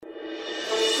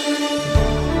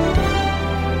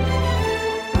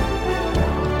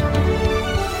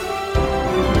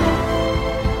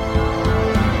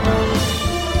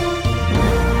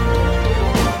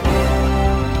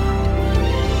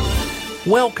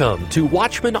Welcome to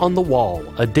Watchman on the Wall,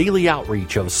 a daily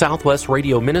outreach of Southwest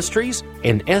Radio Ministries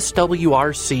and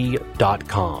SWRC.com.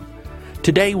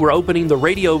 Today we're opening the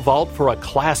radio vault for a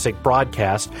classic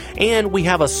broadcast, and we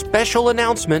have a special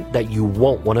announcement that you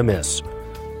won't want to miss.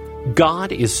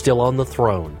 God is still on the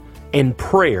throne, and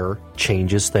prayer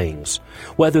changes things.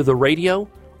 Whether the radio,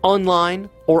 online,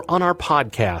 or on our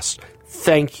podcast,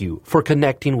 thank you for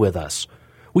connecting with us.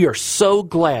 We are so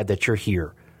glad that you're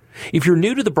here. If you're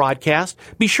new to the broadcast,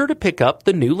 be sure to pick up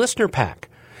the new listener pack.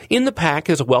 In the pack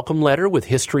is a welcome letter with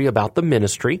history about the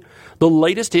ministry, the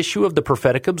latest issue of the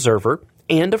Prophetic Observer,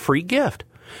 and a free gift.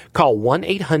 Call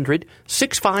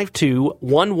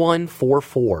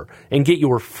 1-800-652-1144 and get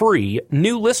your free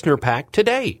new listener pack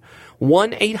today.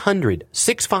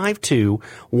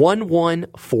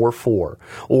 1-800-652-1144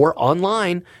 or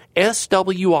online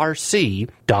swrc.com.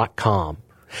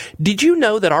 Did you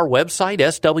know that our website,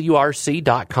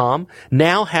 swrc.com,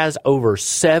 now has over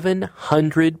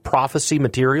 700 prophecy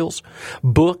materials,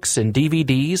 books, and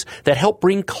DVDs that help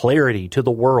bring clarity to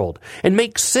the world and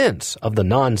make sense of the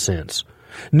nonsense?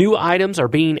 New items are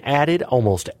being added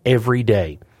almost every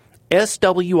day.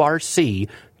 swrc.com.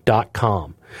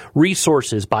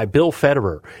 Resources by Bill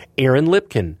Federer, Aaron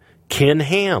Lipkin, Ken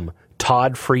Ham,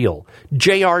 Todd Friel,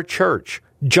 J.R. Church,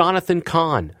 Jonathan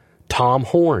Kahn, Tom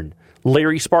Horn,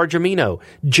 Larry Spargimino,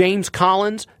 James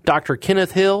Collins, Dr.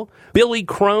 Kenneth Hill, Billy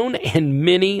Crone, and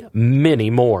many,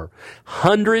 many more.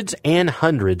 Hundreds and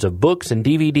hundreds of books and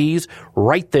DVDs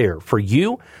right there for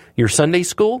you, your Sunday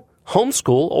school,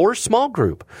 homeschool, or small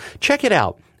group. Check it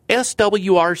out,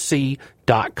 swrc.com.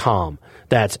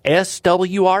 That's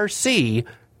swrc.com.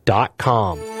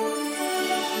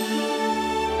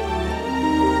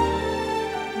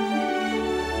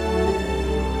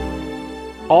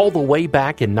 All the way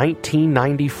back in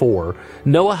 1994,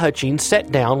 Noah Hutchings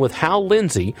sat down with Hal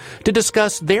Lindsey to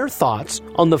discuss their thoughts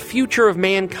on the future of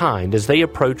mankind as they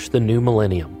approach the new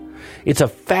millennium. It's a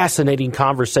fascinating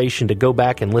conversation to go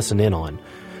back and listen in on.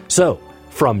 So,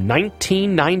 from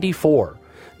 1994,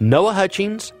 Noah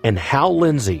Hutchings and Hal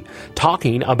Lindsey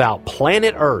talking about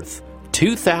Planet Earth,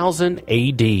 2000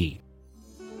 AD.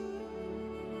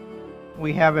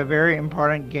 We have a very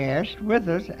important guest with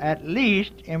us, at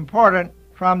least important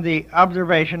from the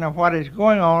observation of what is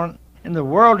going on in the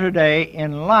world today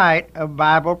in light of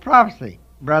Bible prophecy,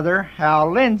 Brother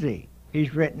Hal Lindsey.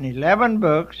 He's written 11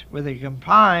 books with a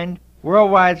combined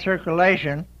worldwide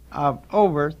circulation of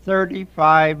over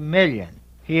 35 million.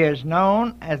 He is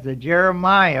known as the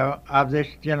Jeremiah of this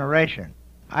generation.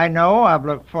 I know I've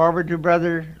looked forward to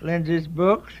Brother Lindsey's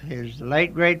books. His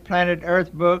late great Planet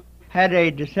Earth book had a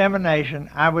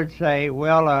dissemination, I would say,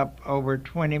 well up over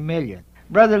 20 million.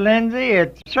 Brother Lindsey,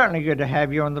 it's certainly good to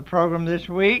have you on the program this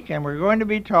week, and we're going to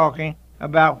be talking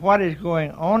about what is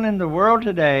going on in the world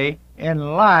today in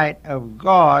light of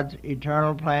God's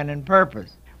eternal plan and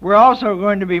purpose. We're also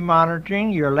going to be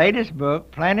monitoring your latest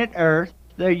book, Planet Earth,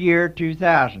 the year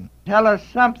 2000. Tell us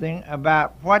something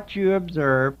about what you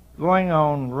observe going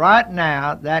on right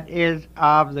now that is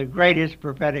of the greatest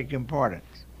prophetic importance.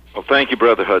 Well, thank you,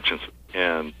 Brother Hutchins.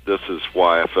 And this is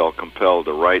why I felt compelled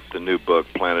to write the new book,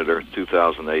 Planet Earth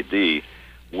 2000 AD,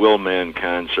 Will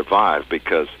Mankind Survive?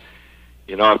 Because,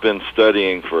 I've been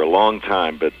studying for a long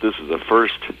time, but this is the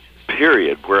first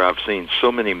period where I've seen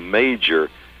so many major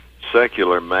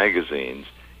secular magazines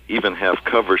even have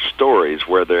cover stories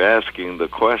where they're asking the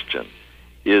question,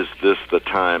 is this the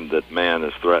time that man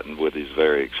is threatened with his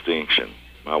very extinction?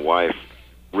 My wife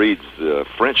reads the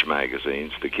French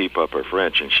magazines to keep up her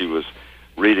French, and she was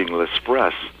reading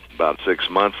L'Express about 6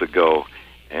 months ago,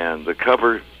 and the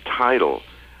cover title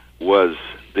was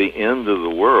The End of the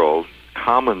World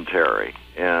Commentary,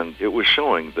 and it was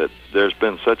showing that there's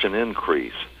been such an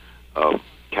increase of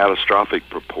catastrophic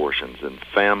proportions in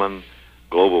famine,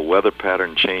 global weather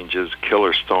pattern changes,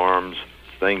 killer storms,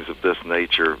 things of this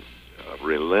nature,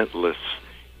 relentless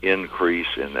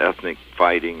increase in ethnic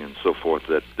fighting and so forth,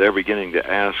 that they're beginning to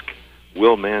ask,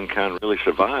 will mankind really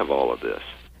survive all of this?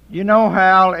 You know,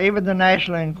 Hal, even the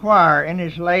National Enquirer in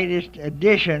its latest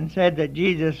edition said that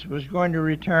Jesus was going to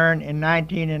return in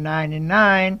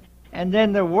 1999, and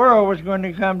then the world was going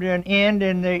to come to an end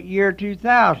in the year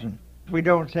 2000. We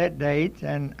don't set dates,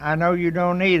 and I know you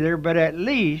don't either, but at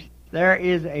least there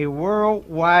is a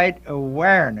worldwide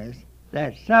awareness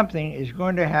that something is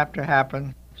going to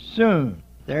happen soon.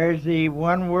 There's the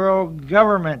one world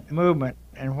government movement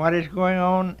and what is going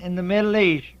on in the Middle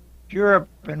East, Europe,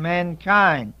 and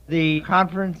mankind. The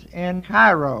conference in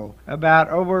Cairo about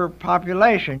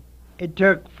overpopulation. It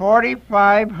took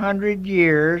 4,500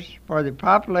 years for the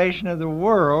population of the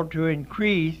world to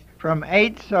increase from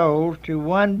 8 souls to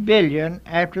 1 billion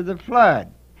after the flood.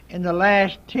 In the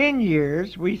last 10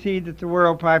 years, we see that the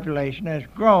world population has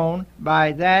grown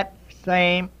by that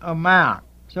same amount.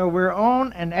 So we're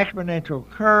on an exponential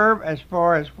curve as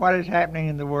far as what is happening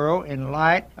in the world in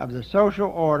light of the social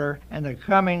order and the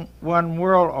coming one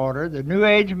world order, the New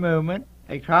Age movement,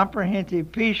 a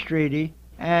comprehensive peace treaty,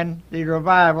 and the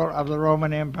revival of the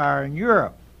Roman Empire in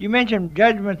Europe. You mentioned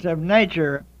judgments of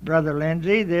nature, Brother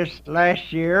Lindsay. This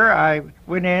last year, I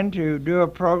went in to do a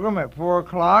program at 4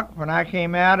 o'clock. When I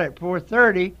came out at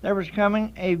 4:30, there was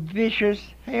coming a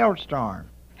vicious hailstorm.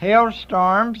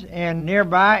 Hailstorms in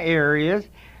nearby areas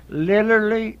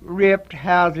literally ripped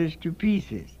houses to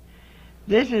pieces.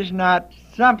 This is not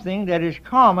something that is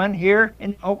common here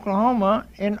in Oklahoma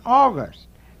in August.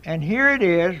 And here it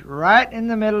is, right in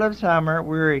the middle of summer,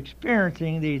 we're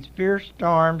experiencing these fierce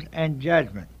storms and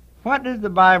judgment. What does the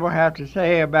Bible have to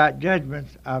say about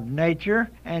judgments of nature,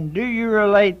 and do you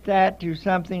relate that to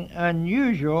something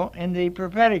unusual in the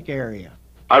prophetic area?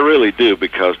 I really do,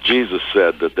 because Jesus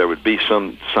said that there would be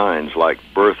some signs like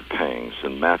birth pangs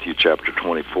in Matthew chapter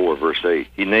 24, verse 8.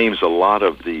 He names a lot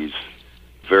of these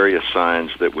various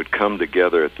signs that would come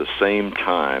together at the same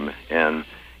time and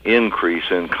increase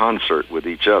in concert with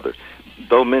each other.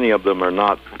 Though many of them are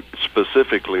not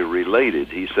specifically related,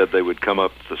 he said they would come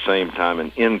up at the same time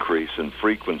and increase in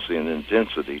frequency and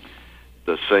intensity,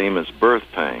 the same as birth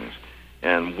pangs.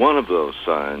 And one of those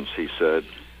signs, he said,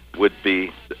 would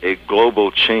be a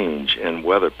global change in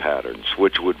weather patterns,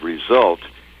 which would result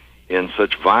in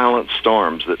such violent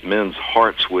storms that men's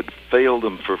hearts would fail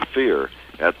them for fear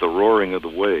at the roaring of the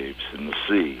waves in the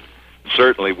sea.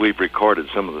 Certainly, we've recorded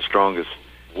some of the strongest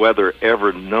weather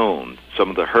ever known. Some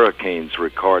of the hurricanes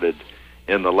recorded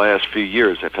in the last few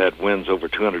years have had winds over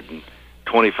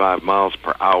 225 miles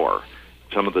per hour.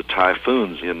 Some of the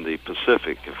typhoons in the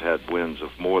Pacific have had winds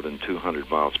of more than 200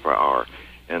 miles per hour,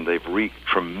 and they've wreaked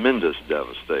tremendous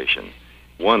devastation.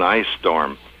 One ice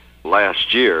storm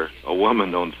last year, a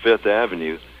woman on Fifth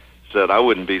Avenue said, "I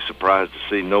wouldn't be surprised to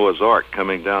see Noah's Ark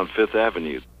coming down Fifth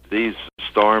Avenue." These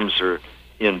storms are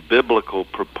in biblical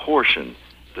proportion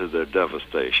to their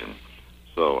devastation.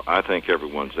 So I think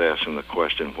everyone's asking the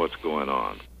question, what's going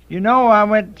on? You know, I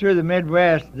went through the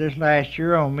Midwest this last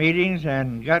year on meetings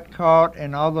and got caught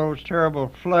in all those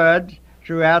terrible floods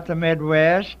throughout the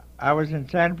Midwest. I was in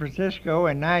San Francisco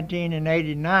in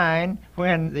 1989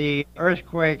 when the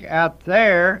earthquake out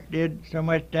there did so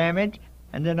much damage.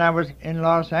 And then I was in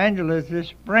Los Angeles this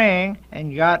spring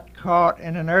and got caught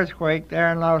in an earthquake there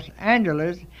in Los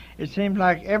Angeles. It seems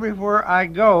like everywhere I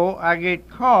go, I get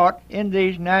caught in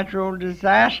these natural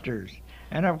disasters.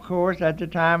 And of course, at the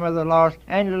time of the Los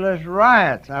Angeles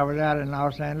riots, I was out in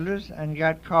Los Angeles and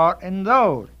got caught in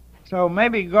those. So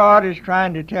maybe God is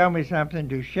trying to tell me something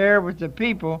to share with the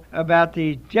people about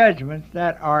these judgments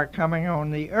that are coming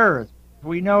on the earth.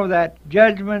 We know that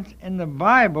judgments in the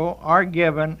Bible are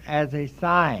given as a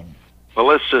sign. Well,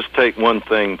 let's just take one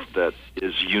thing that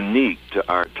is unique to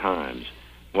our times.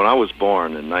 When I was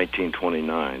born in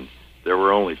 1929, there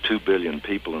were only 2 billion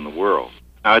people in the world.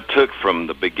 It took from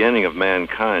the beginning of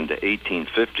mankind to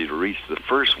 1850 to reach the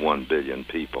first 1 billion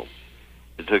people.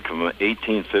 It took from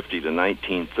 1850 to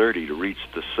 1930 to reach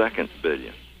the second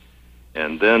billion.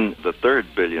 And then the third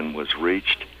billion was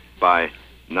reached by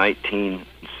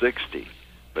 1960.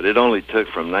 But it only took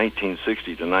from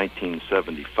 1960 to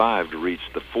 1975 to reach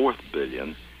the fourth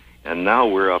billion, and now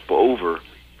we're up over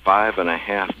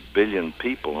 5.5 billion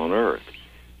people on Earth.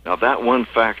 Now that one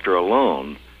factor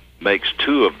alone makes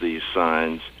 2 of these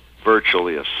signs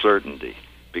virtually a certainty,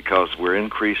 because we're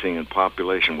increasing in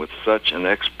population with such an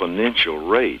exponential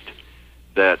rate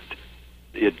that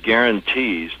it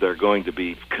guarantees there are going to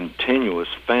be continuous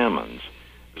famines.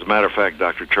 As a matter of fact,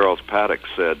 Dr. Charles Paddock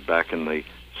said back in the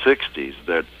 60s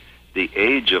that the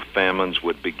age of famines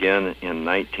would begin in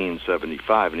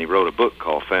 1975, and he wrote a book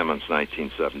called Famines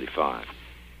 1975.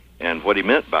 And what he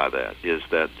meant by that is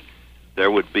that there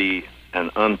would be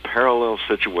an unparalleled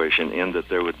situation in that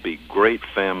there would be great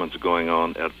famines going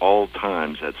on at all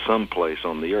times at some place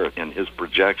on the earth, and his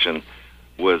projection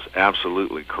was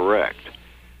absolutely correct.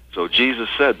 So Jesus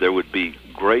said there would be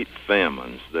great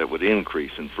famines that would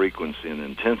increase in frequency and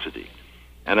intensity.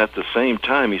 And at the same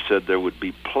time, he said there would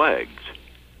be plagues.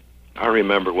 I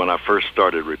remember when I first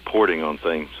started reporting on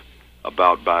things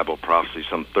about Bible prophecy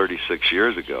some 36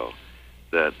 years ago,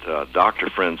 that doctor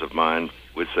friends of mine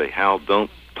would say, "Hal, don't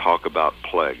talk about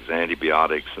plagues.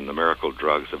 Antibiotics and the miracle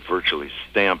drugs have virtually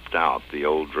stamped out the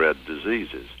old dread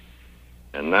diseases."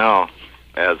 And now,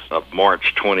 as of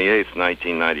March 28th,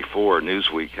 1994,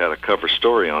 Newsweek had a cover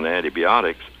story on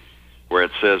antibiotics where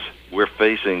it says we're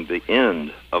facing the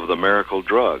end of the miracle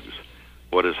drugs.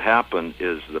 What has happened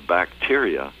is the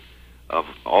bacteria of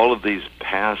all of these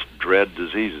past dread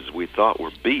diseases we thought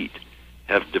were beat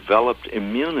have developed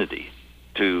immunity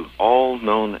to all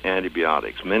known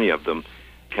antibiotics. Many of them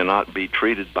cannot be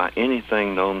treated by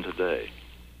anything known today.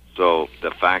 So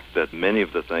the fact that many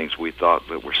of the things we thought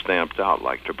that were stamped out,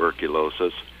 like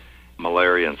tuberculosis,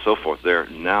 malaria, and so forth, they're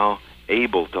now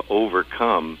able to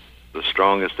overcome the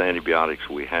strongest antibiotics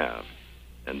we have.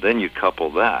 And then you couple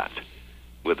that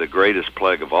with the greatest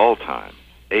plague of all time,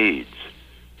 AIDS,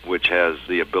 which has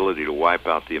the ability to wipe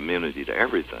out the immunity to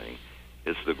everything.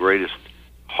 It's the greatest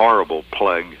horrible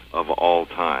plague of all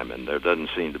time, and there doesn't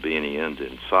seem to be any end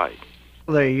in sight.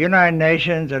 The United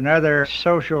Nations and other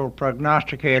social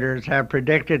prognosticators have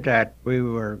predicted that we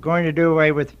were going to do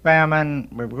away with famine,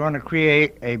 we were going to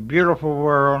create a beautiful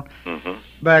world.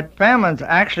 But famines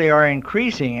actually are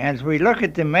increasing as we look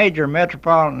at the major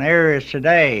metropolitan areas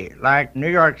today, like New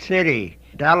York City,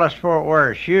 Dallas-Fort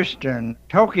Worth, Houston,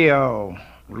 Tokyo,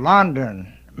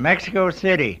 London, Mexico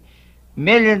City,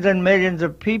 millions and millions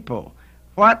of people.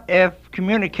 What if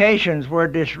communications were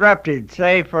disrupted,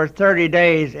 say, for 30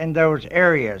 days in those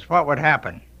areas? What would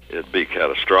happen? It'd be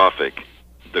catastrophic.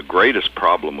 The greatest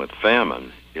problem with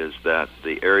famine is that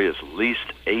the areas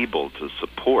least able to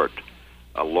support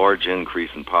a large increase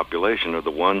in population are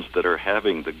the ones that are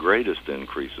having the greatest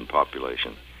increase in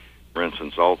population. For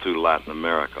instance, all through Latin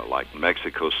America, like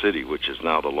Mexico City, which is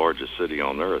now the largest city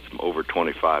on earth, over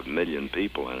 25 million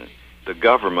people in it. The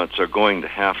governments are going to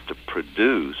have to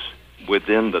produce,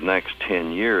 within the next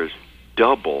 10 years,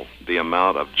 double the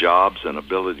amount of jobs and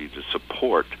ability to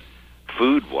support,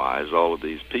 food-wise, all of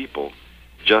these people,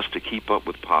 just to keep up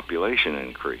with population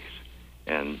increase.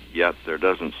 And yet there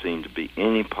doesn't seem to be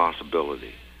any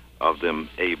possibility of them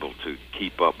able to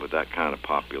keep up with that kind of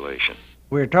population.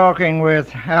 We're talking with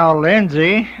Hal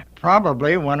Lindsey,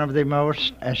 probably one of the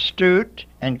most astute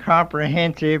and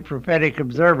comprehensive prophetic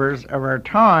observers of our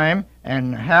time.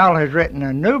 And Hal has written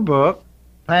a new book,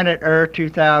 Planet Earth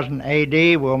 2000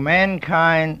 AD, Will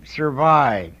Mankind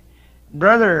Survive?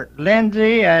 Brother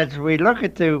Lindsey, as we look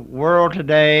at the world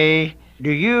today,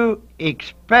 do you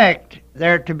expect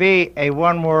there to be a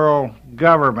one-world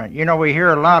government? You know, we hear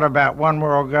a lot about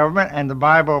one-world government, and the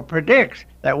Bible predicts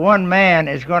that one man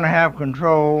is going to have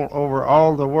control over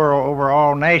all the world, over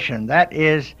all nations. That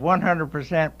is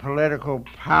 100% political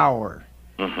power.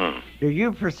 Do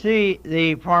you foresee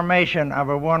the formation of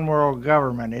a one-world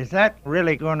government? Is that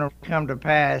really going to come to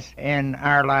pass in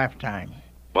our lifetime?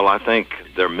 Well, I think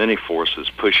there are many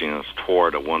forces pushing us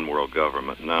toward a one-world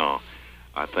government now.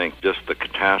 I think just the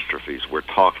catastrophes we're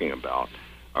talking about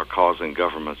are causing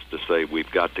governments to say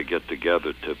we've got to get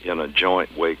together to, in a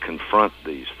joint way, confront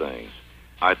these things.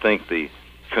 I think the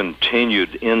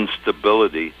continued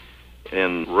instability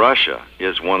in Russia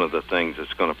is one of the things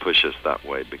that's going to push us that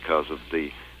way because of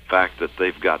the fact that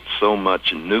they've got so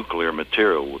much nuclear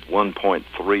material with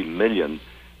 1.3 million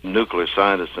nuclear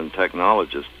scientists and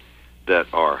technologists that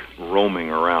are roaming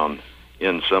around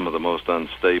in some of the most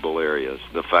unstable areas.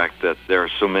 The fact that there are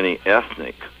so many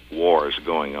ethnic wars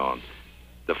going on.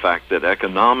 The fact that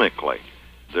economically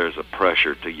there's a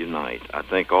pressure to unite. I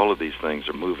think all of these things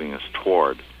are moving us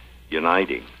toward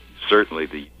uniting. Certainly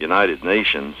the United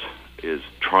Nations is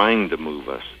trying to move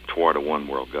us toward a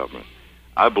one-world government.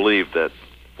 I believe that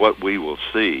what we will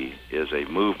see is a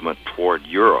movement toward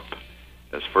Europe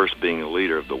as first being a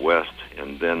leader of the West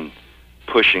and then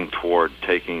pushing toward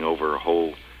taking over a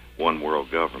whole one-world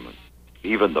government.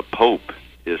 Even the Pope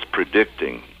is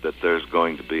predicting that there's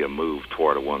going to be a move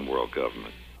toward a one-world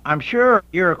government. I'm sure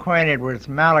you're acquainted with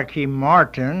Malachi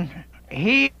Martin.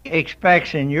 He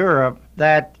expects in Europe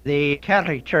that the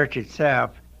Catholic Church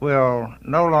itself will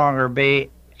no longer be,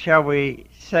 shall we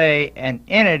say, an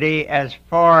entity as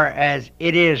far as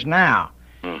it is now.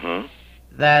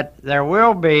 That there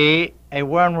will be a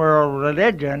one-world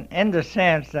religion in the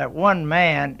sense that one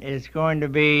man is going to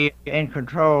be in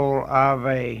control of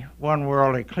a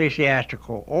one-world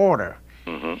ecclesiastical order.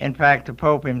 In fact, the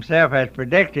Pope himself has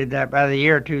predicted that by the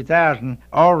year 2000,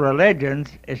 all religions,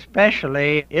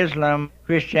 especially Islam,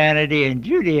 Christianity, and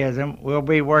Judaism, will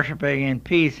be worshiping in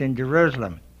peace in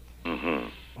Jerusalem.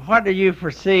 What do you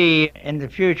foresee in the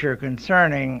future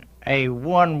concerning a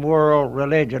one-world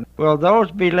religion? Will those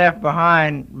be left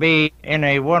behind be in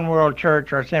a one-world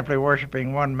church or simply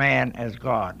worshiping one man as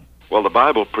God? Well, the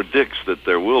Bible predicts that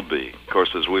there will be. Of course,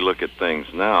 as we look at things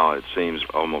now, it seems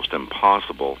almost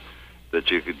impossible that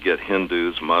you could get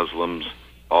Hindus, Muslims,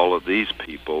 all of these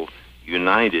people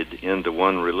united into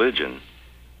one religion.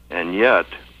 And yet,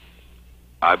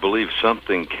 I believe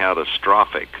something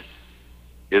catastrophic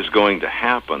is going to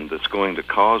happen that's going to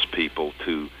cause people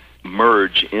to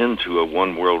merge into a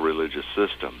one-world religious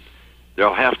system.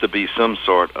 There'll have to be some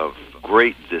sort of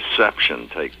great deception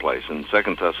take place. And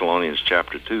 2 Thessalonians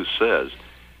chapter 2 says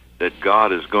that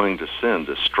God is going to send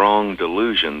a strong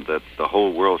delusion that the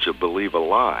whole world should believe a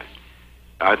lie.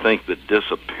 I think the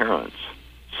disappearance,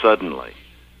 suddenly,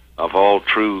 of all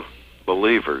true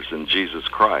believers in Jesus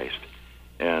Christ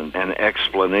and an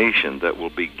explanation that will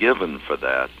be given for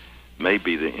that may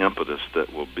be the impetus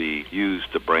that will be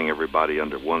used to bring everybody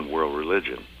under one world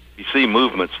religion. You see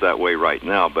movements that way right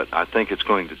now, but I think it's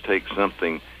going to take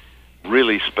something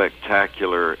really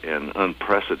spectacular and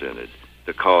unprecedented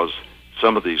to cause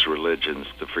some of these religions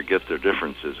to forget their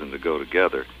differences and to go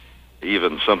together.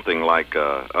 Even something like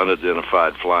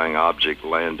unidentified flying object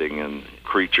landing and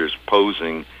creatures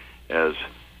posing as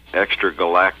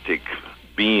extragalactic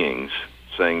beings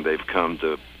saying they've come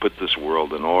to put this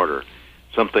world in order.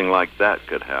 Something like that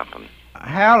could happen.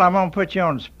 Hal, I'm going to put you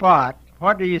on the spot.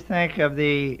 What do you think of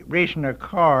the recent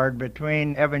accord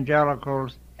between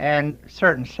evangelicals and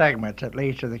certain segments, at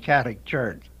least, of the Catholic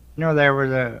Church? You know, there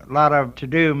was a lot of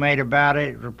to-do made about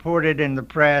it, reported in the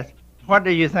press. What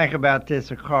do you think about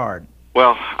this accord?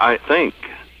 Well, I think,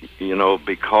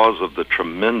 because of the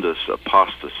tremendous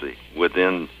apostasy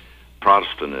within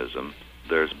Protestantism,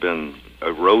 there's been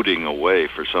eroding away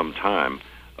for some time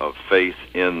of faith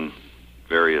in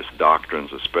various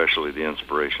doctrines, especially the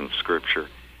inspiration of Scripture,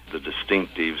 the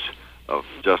distinctives of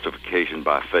justification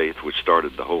by faith, which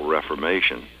started the whole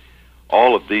Reformation.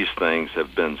 All of these things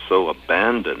have been so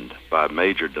abandoned by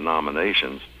major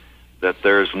denominations that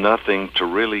there's nothing to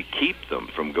really keep them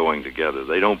from going together.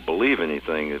 They don't believe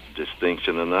anything is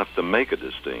distinction enough to make a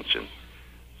distinction.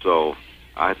 So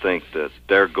I think that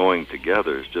their going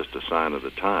together is just a sign of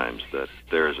the times, that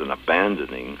there's an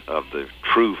abandoning of the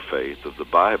true faith of the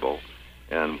Bible,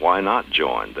 and why not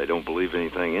join? They don't believe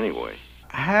anything anyway.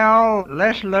 Hal,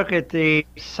 let's look at the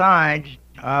signs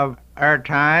of our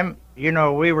time. You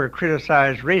know, we were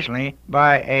criticized recently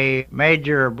by a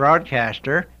major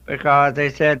broadcaster because they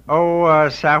said,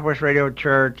 Southwest Radio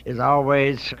Church is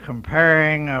always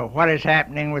comparing what is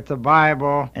happening with the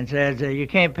Bible and says you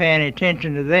can't pay any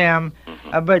attention to them.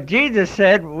 But Jesus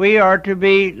said we are to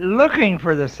be looking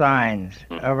for the signs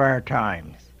of our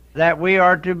times, that we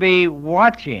are to be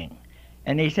watching.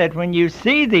 And he said, when you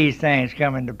see these things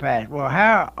coming to pass, well,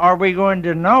 how are we going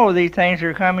to know these things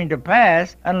are coming to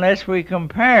pass unless we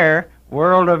compare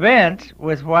world events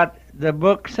with what the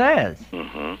book says,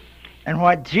 and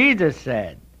what Jesus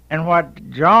said, and what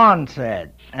John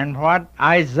said, and what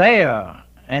Isaiah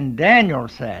and Daniel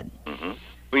said?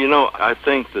 Well, I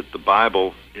think that the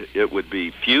Bible, it would be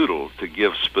futile to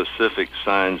give specific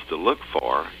signs to look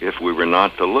for if we were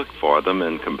not to look for them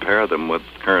and compare them with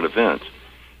current events.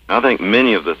 I think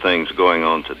many of the things going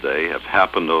on today have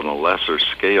happened on a lesser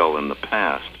scale in the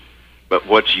past. But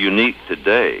what's unique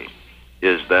today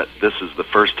is that this is the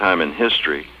first time in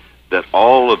history that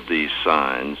all of these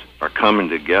signs are coming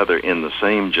together in the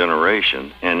same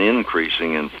generation and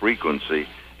increasing in frequency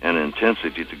and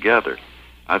intensity together.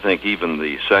 I think even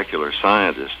the secular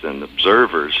scientists and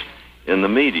observers in the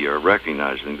media are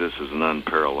recognizing this is an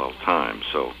unparalleled time.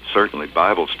 So certainly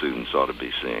Bible students ought to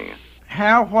be seeing it.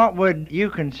 Hal, what would you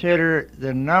consider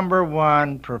the number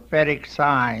one prophetic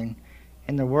sign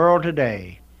in the world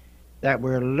today that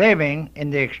we're living in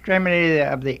the extremity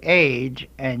of the age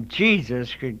and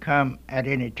Jesus could come at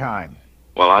any time?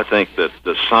 Well, I think that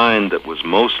the sign that was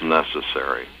most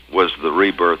necessary was the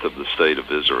rebirth of the state of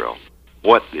Israel.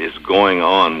 What is going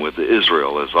on with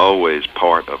Israel is always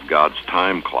part of God's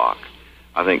time clock.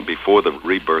 I think before the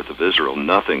rebirth of Israel,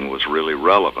 nothing was really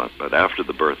relevant, but after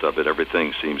the birth of it,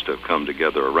 everything seems to have come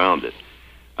together around it.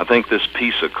 I think this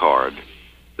peace accord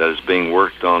that is being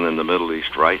worked on in the Middle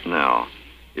East right now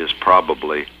is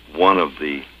probably one of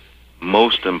the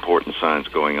most important signs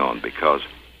going on, because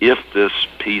if this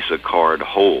peace accord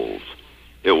holds,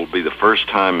 it will be the first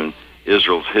time in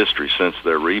Israel's history since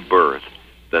their rebirth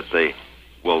that they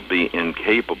will be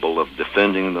incapable of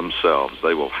defending themselves.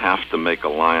 They will have to make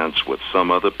alliance with some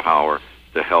other power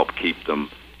to help keep them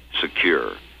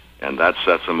secure. And that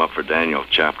sets them up for Daniel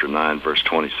chapter 9, verse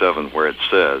 27, where it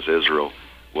says Israel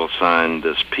will sign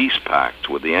this peace pact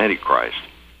with the Antichrist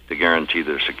to guarantee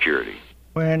their security.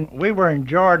 When we were in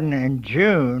Jordan in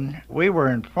June, we were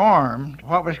informed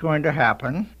what was going to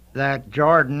happen, that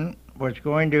Jordan was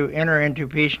going to enter into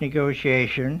peace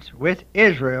negotiations with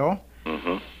Israel,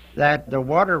 that the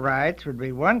water rights would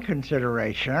be one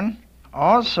consideration.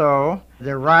 Also,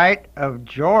 the right of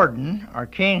Jordan, or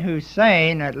King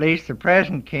Hussein, at least the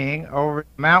present king, over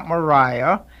Mount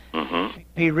Moriah.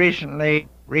 He recently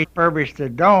refurbished the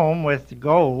dome with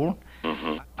gold.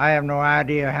 Mm-hmm. I have no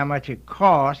idea how much it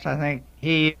cost. I think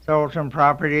he sold some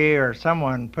property or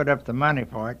someone put up the money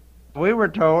for it. We were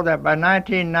told that by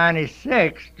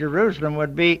 1996, Jerusalem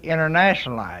would be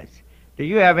internationalized. Do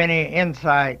you have any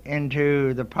insight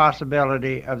into the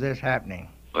possibility of this happening?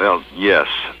 Well, yes.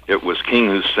 It was King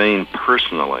Hussein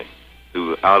personally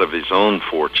who, out of his own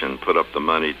fortune, put up the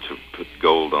money to put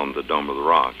gold on the Dome of the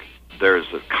Rock. There's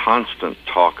a constant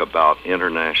talk about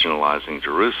internationalizing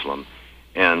Jerusalem,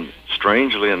 and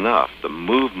strangely enough, the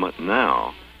movement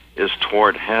now is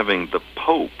toward having the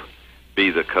Pope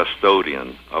be the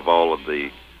custodian of all of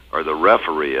the, or the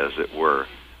referee, as it were,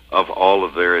 of all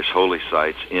of various holy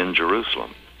sites in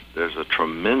Jerusalem. There's a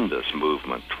tremendous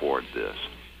movement toward this.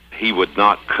 He would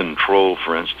not control,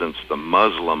 for instance, the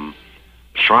Muslim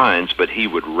shrines, but he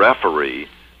would referee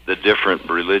the different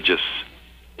religious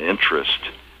interests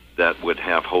that would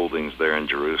have holdings there in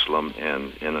Jerusalem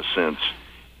and, in a sense,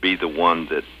 be the one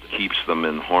that keeps them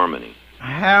in harmony.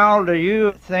 How do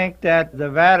you think that the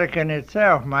Vatican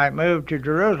itself might move to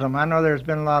Jerusalem? I know there's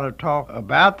been a lot of talk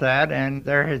about that, and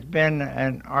there has been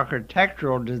an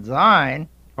architectural design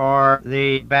for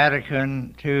the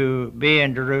Vatican to be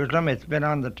in Jerusalem. It's been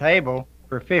on the table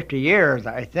for 50 years,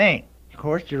 I think. Of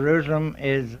course, Jerusalem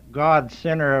is God's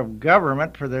center of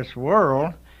government for this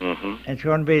world. Mm-hmm. It's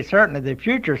going to be certainly the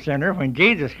future center when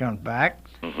Jesus comes back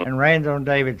and reigns on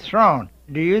David's throne.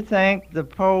 Do you think the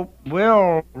Pope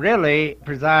will really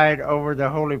preside over the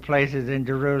holy places in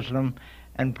Jerusalem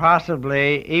and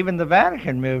possibly even the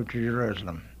Vatican move to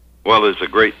Jerusalem? Well, there's a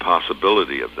great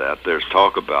possibility of that. There's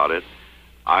talk about it.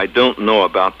 I don't know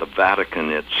about the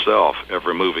Vatican itself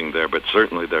ever moving there, but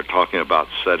certainly they're talking about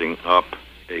setting up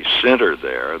a center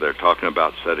there. They're talking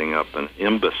about setting up an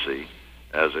embassy,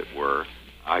 as it were.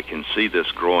 I can see this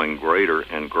growing greater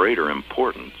and greater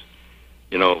importance.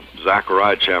 You know,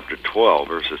 Zechariah chapter 12,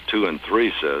 verses 2 and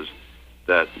 3 says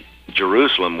that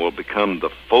Jerusalem will become the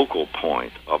focal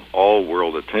point of all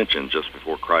world attention just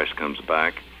before Christ comes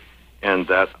back, and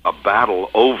that a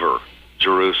battle over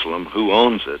Jerusalem, who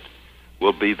owns it,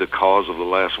 will be the cause of the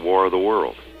last war of the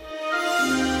world.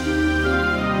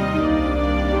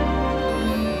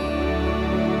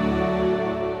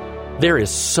 There is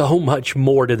so much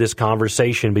more to this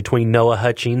conversation between Noah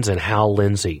Hutchings and Hal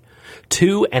Lindsey.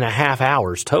 2.5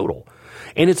 hours total.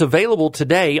 And it's available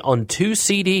today on 2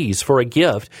 CDs for a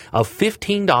gift of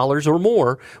 $15 or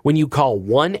more when you call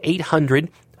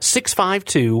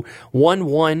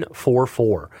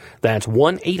 1-800-652-1144. That's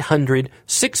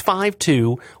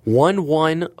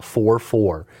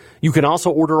 1-800-652-1144. You can also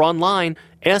order online,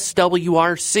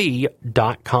 swrc.com.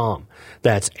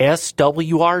 That's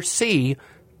swrc.com.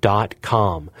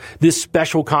 This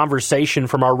special conversation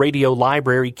from our radio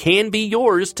library can be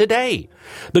yours today.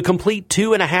 The complete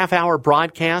 2.5 hour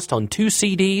broadcast on 2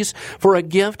 CDs for a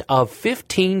gift of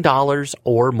 $15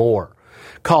 or more.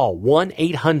 Call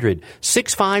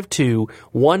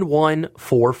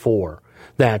 1-800-652-1144.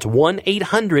 That's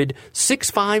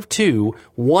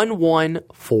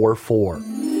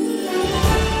 1-800-652-1144.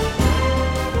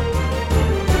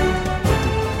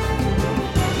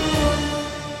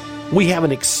 We have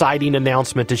an exciting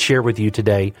announcement to share with you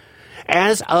today.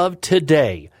 As of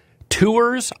today,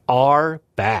 tours are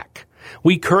back.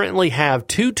 We currently have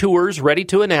 2 tours ready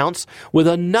to announce, with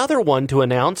another one to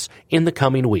announce in the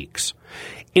coming weeks.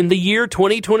 In the year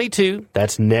 2022,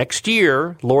 that's next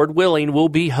year, Lord willing, we'll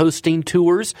be hosting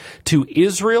tours to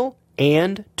Israel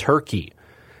and Turkey.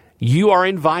 You are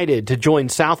invited to join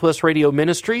Southwest Radio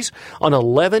Ministries on an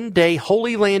 11-day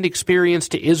Holy Land experience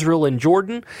to Israel and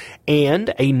Jordan and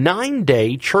a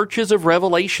 9-day Churches of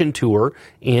Revelation tour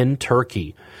in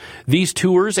Turkey. These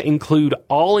tours include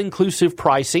all-inclusive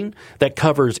pricing that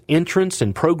covers entrance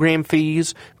and program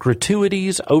fees,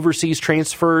 gratuities, overseas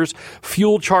transfers,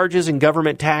 fuel charges and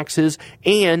government taxes,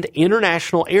 and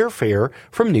international airfare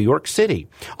from New York City.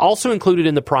 Also included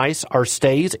in the price are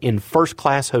stays in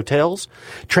first-class hotels,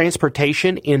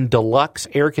 transportation in deluxe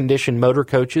air-conditioned motor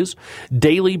coaches,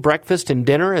 daily breakfast and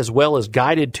dinner, as well as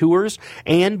guided tours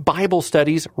and Bible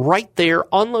studies right there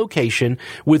on location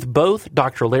with both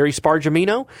Dr. Larry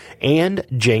Spargimino and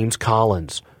James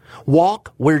Collins.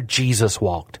 Walk where Jesus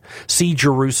walked. See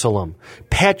Jerusalem,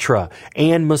 Petra,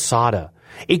 and Masada.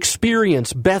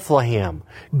 Experience Bethlehem,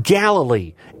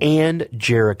 Galilee, and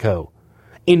Jericho.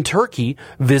 In Turkey,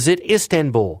 visit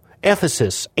Istanbul,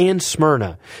 Ephesus, and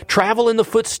Smyrna. Travel in the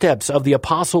footsteps of the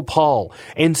Apostle Paul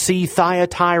and see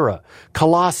Thyatira,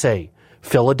 Colossae,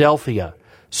 Philadelphia,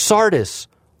 Sardis,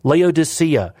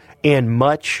 Laodicea, and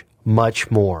much, much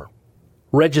more.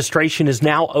 Registration is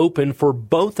now open for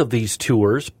both of these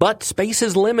tours, but space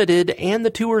is limited and the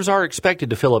tours are expected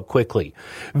to fill up quickly.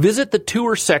 Visit the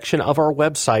tour section of our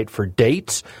website for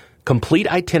dates, complete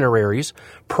itineraries,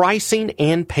 pricing,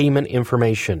 and payment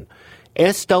information.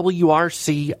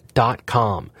 swrc.com.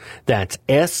 That's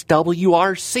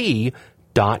swrc.com.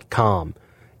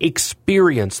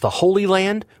 Experience the Holy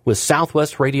Land with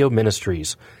Southwest Radio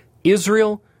Ministries.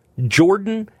 Israel,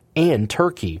 Jordan, and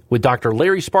Turkey with Dr.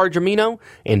 Larry Spargimino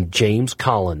and James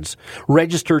Collins.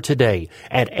 Register today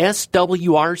at swrc.com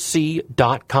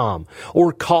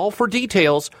or call for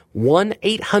details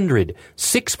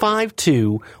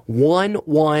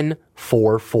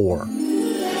 1-800-652-1144.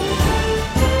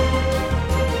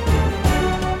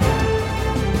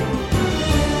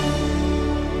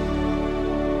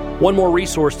 One more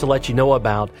resource to let you know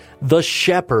about: The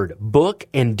Shepherd book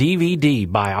and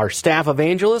DVD by our staff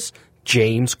evangelist,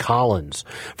 James Collins.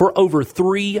 For over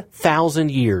 3,000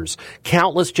 years,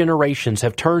 countless generations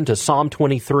have turned to Psalm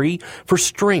 23 for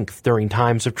strength during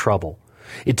times of trouble.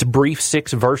 Its brief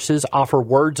 6 verses offer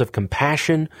words of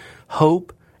compassion,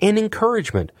 hope, and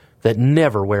encouragement that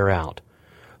never wear out.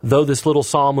 Though this little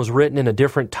psalm was written in a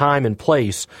different time and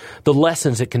place, the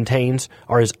lessons it contains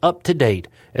are as up to date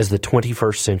as the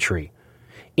 21st century.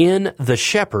 In The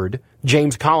Shepherd,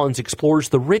 James Collins explores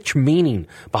the rich meaning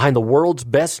behind the world's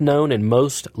best known and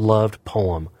most loved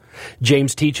poem.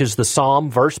 James teaches the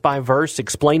psalm verse by verse,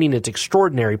 explaining its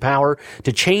extraordinary power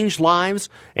to change lives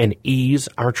and ease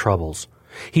our troubles.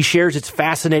 He shares its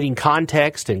fascinating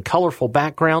context and colorful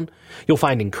background. You'll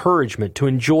find encouragement to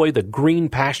enjoy the green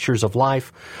pastures of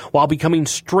life while becoming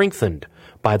strengthened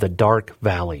by the dark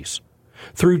valleys.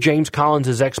 Through James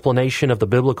Collins' explanation of the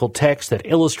biblical text that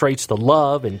illustrates the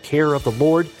love and care of the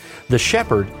Lord, The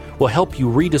Shepherd will help you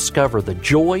rediscover the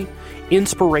joy,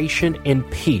 inspiration, and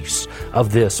peace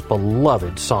of this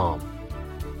beloved psalm.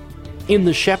 In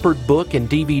the Shepherd book and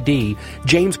DVD,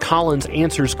 James Collins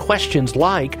answers questions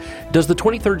like, does the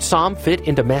 23rd Psalm fit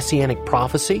into Messianic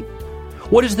prophecy?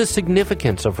 What is the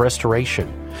significance of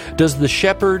restoration? Does the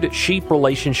shepherd-sheep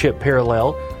relationship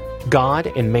parallel God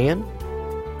and man?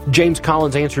 James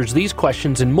Collins answers these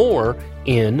questions and more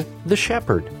in The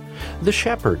Shepherd. The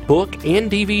Shepherd book and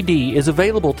DVD is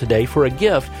available today for a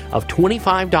gift of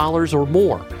 $25 or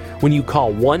more when you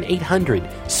call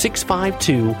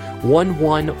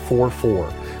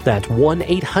 1-800-652-1144. That's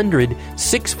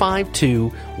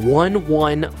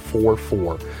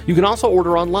 1-800-652-1144. You can also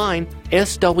order online,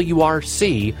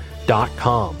 swrc.com.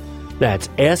 That's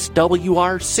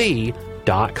swrc.com.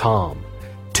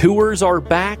 Tours are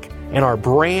back and our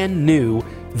brand new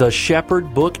The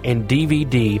Shepherd book and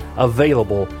DVD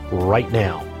available right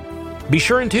now. Be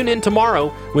sure and tune in tomorrow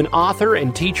when author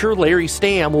and teacher Larry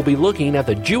Stamm will be looking at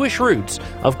the Jewish roots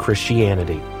of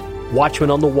Christianity.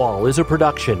 Watchman on the Wall is a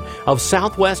production of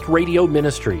Southwest Radio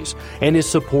Ministries and is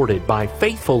supported by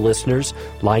faithful listeners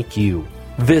like you.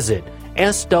 Visit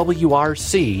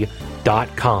swrc.com.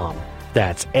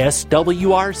 That's swrc.com.